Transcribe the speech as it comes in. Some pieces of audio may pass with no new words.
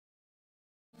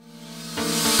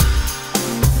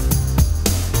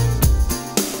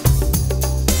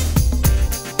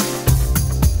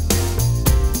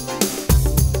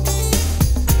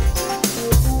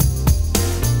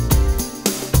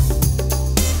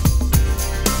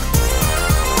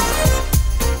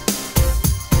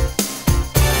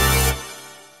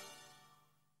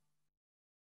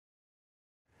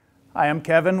Hi, I'm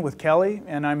Kevin with Kele,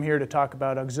 and I'm here to talk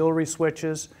about auxiliary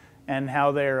switches and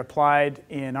how they're applied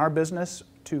in our business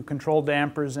to control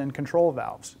dampers and control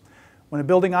valves. When a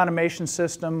building automation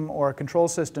system or a control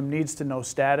system needs to know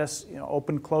status,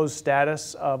 open-close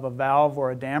status of a valve or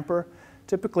a damper,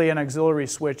 typically an auxiliary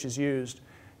switch is used.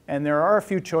 And there are a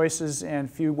few choices and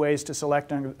a few ways to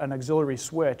select an auxiliary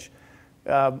switch.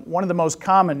 One of the most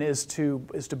common is to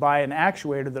buy an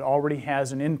actuator that already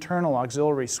has an internal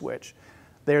auxiliary switch.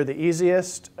 They're the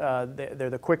easiest,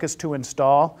 they're the quickest to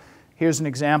install. Here's an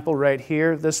example right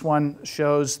here. This one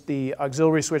shows the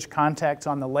auxiliary switch contacts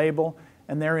on the label,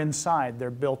 and they're inside,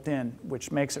 they're built in,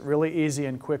 which makes it really easy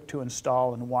and quick to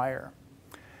install and wire.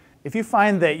 If you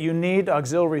find that you need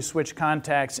auxiliary switch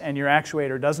contacts and your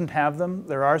actuator doesn't have them,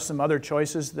 there are some other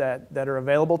choices that are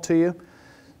available to you.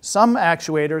 Some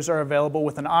actuators are available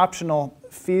with an optional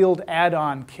field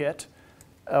add-on kit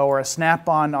or a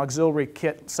snap-on auxiliary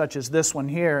kit such as this one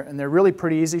here, and they're really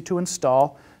pretty easy to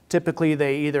install. Typically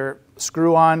they either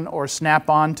screw on or snap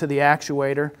on to the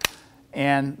actuator,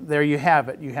 and there you have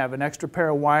it. You have an extra pair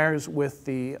of wires with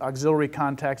the auxiliary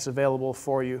contacts available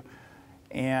for you,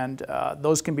 and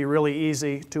those can be really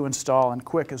easy to install and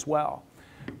quick as well.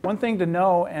 One thing to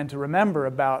know and to remember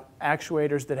about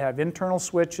actuators that have internal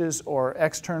switches or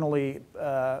externally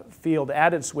field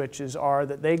added switches are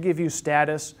that they give you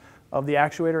status of the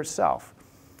actuator itself.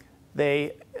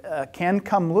 They can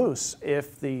come loose.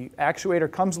 If the actuator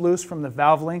comes loose from the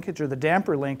valve linkage or the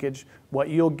damper linkage, what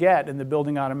you'll get in the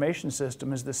building automation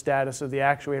system is the status of the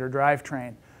actuator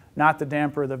drivetrain, not the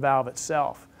damper or the valve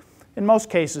itself. In most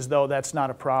cases, though, that's not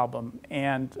a problem,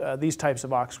 and these types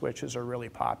of aux switches are really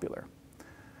popular.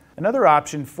 Another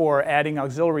option for adding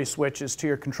auxiliary switches to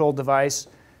your control device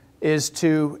is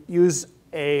to use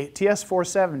a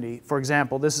TS470. For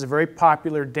example, this is a very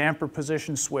popular damper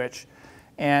position switch,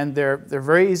 and they're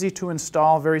very easy to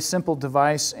install, very simple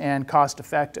device, and cost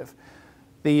effective.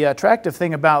 The attractive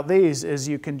thing about these is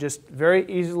you can just very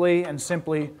easily and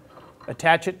simply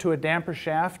attach it to a damper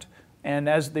shaft, and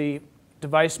as the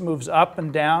device moves up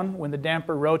and down, when the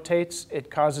damper rotates, it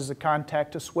causes a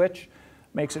contact to switch.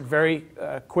 Makes it very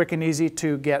quick and easy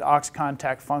to get aux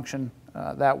contact function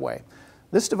that way.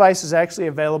 This device is actually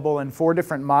available in 4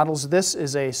 different models. This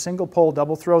is a single pole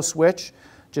double throw switch,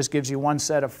 just gives you one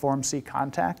set of Form C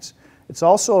contacts. It's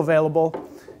also available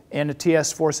in a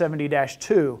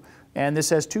TS470-2, and this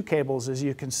has 2 cables. As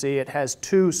you can see, it has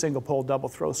 2 single pole double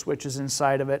throw switches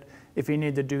inside of it if you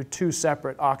need to do 2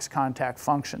 separate aux contact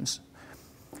functions.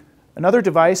 Another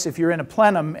device, if you're in a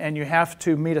plenum and you have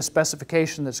to meet a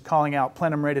specification that's calling out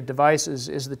plenum-rated devices,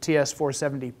 is the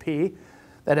TS470P.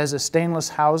 That has a stainless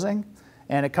housing,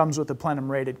 and it comes with a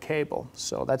plenum-rated cable.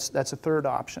 So that's a third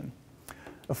option.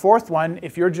 A fourth one,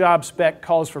 if your job spec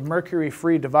calls for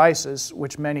mercury-free devices,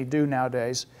 which many do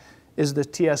nowadays, is the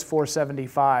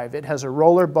TS475. It has a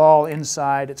roller ball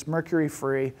inside, it's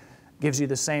mercury-free, gives you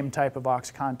the same type of aux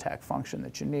contact function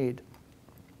that you need.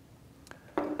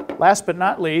 Last but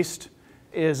not least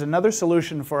is another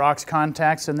solution for aux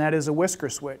contacts, and that is a whisker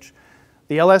switch.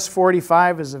 The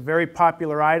LS45 is a very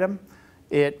popular item.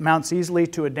 It mounts easily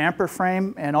to a damper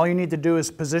frame, and all you need to do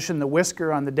is position the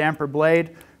whisker on the damper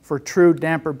blade for true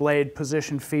damper blade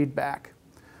position feedback.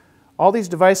 All these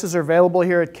devices are available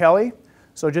here at Kele,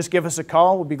 so just give us a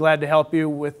call. We'll be glad to help you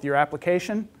with your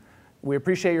application. We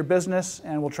appreciate your business,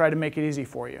 and we'll try to make it easy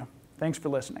for you. Thanks for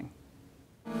listening.